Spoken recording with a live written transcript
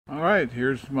Alright,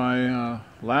 here's my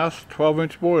last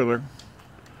 12-inch boiler.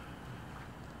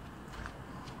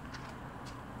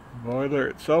 The boiler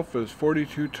itself is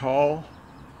 42 tall,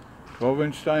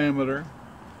 12-inch diameter,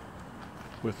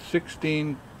 with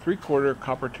 16 3/4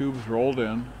 copper tubes rolled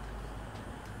in.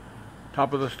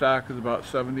 Top of the stack is about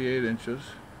 78 inches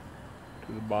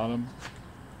to the bottom.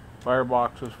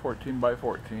 Firebox is 14 by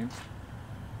 14.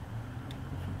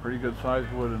 Some pretty good sized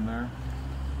wood in there.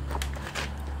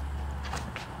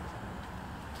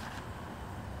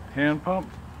 Hand pump.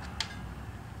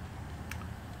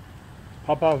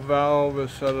 Pop-off valve is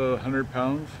set at 100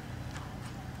 pounds.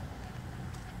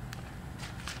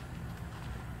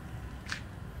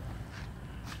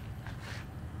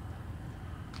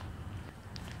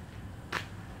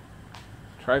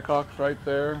 Tricocks right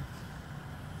there.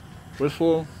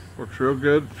 Whistle works real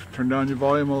good. Turn down your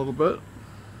volume a little bit.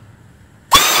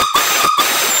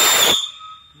 I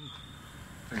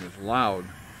think it's loud.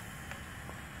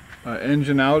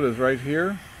 Engine out is right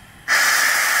here.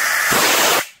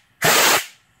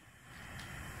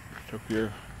 Hook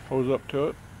your hose up to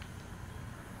it.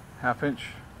 1/2-inch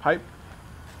pipe.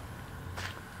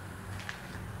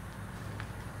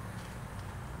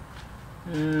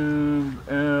 And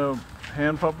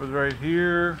hand pump is right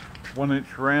here.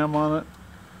 1-inch ram on it.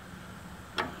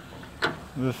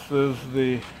 This is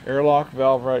the airlock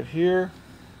valve right here.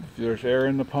 If there's air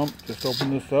in the pump, just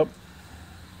open this up.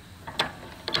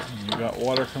 You got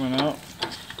water coming out.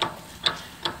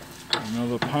 You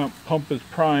know the pump is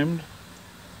primed.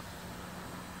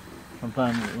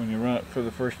 Sometimes when you run it for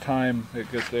the first time,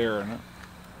 it gets air in it.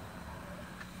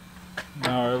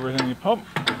 Now everything you pump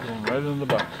is going right in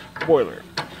the boiler.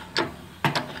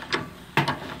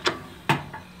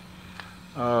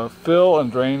 Fill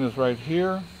and drain is right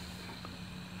here.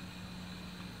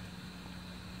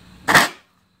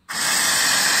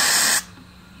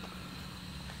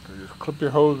 So just clip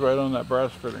your hose right on that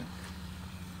brass fitting.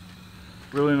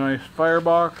 Really nice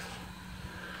firebox.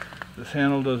 This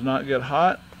handle does not get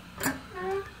hot.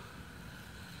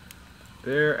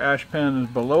 There, ash pan is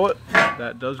below it.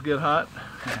 That does get hot.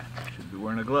 Should be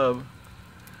wearing a glove.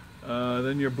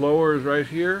 Then your blower is right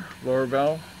here, blower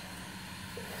valve.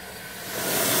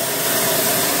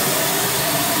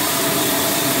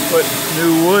 Put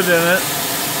new wood in it.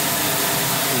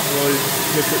 It really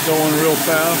gets it going real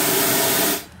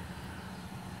fast.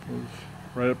 Goes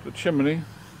right up the chimney.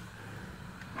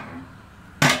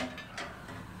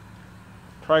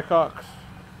 Tricocks.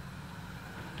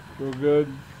 Real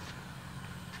good.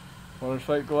 Water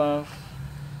sight glass.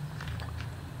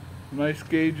 Nice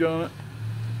gauge on it.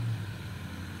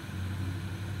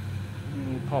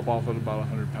 It'll pop off at about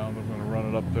 100 pounds. I'm going to run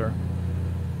it up there.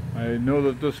 I know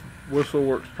that this whistle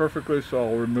works perfectly, so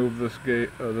I'll remove this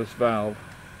this valve.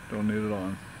 Don't need it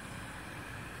on.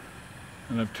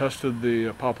 And I've tested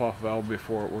the pop-off valve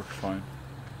before. It works fine.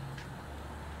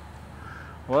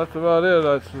 Well, that's about it.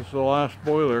 That's just the last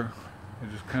boiler. I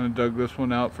just kind of dug this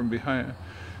one out from behind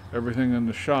everything in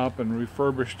the shop and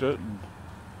refurbished it. And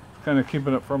kind of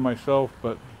keeping it for myself,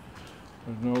 but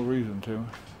there's no reason to.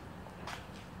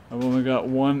 I've only got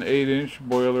one 8-inch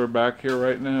boiler back here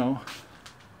right now.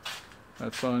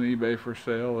 That's on eBay for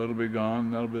sale. It'll be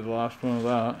gone. That'll be the last one of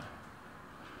that.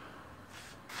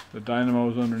 The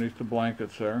dynamo's underneath the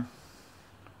blankets there.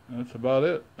 And that's about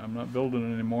it. I'm not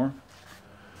building anymore.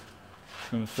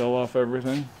 Just going to sell off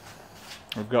everything.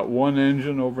 I've got one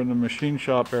engine over in the machine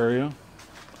shop area.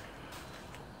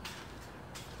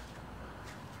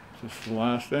 This is the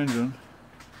last engine.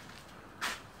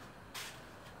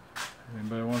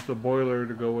 Anybody wants a boiler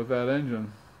to go with that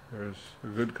engine, there's a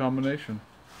good combination.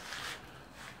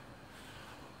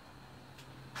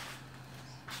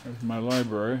 There's my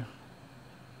library.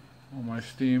 All my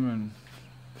steam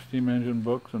engine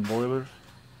books and boilers,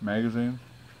 magazines.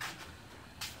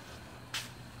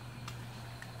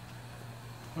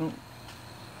 Oh,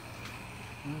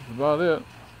 that's about it.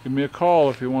 Give me a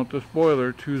call if you want this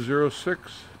boiler,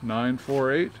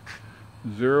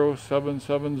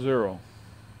 206-948-0770.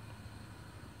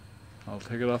 I'll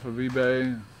take it off of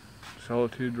eBay, sell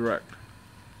it to you direct.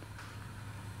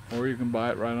 Or you can buy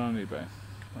it right on eBay.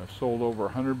 I've sold over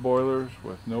 100 boilers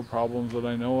with no problems that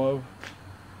I know of.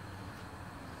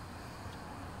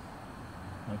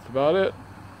 That's about it.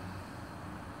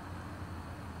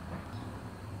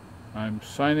 I'm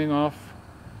signing off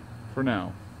for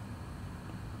now.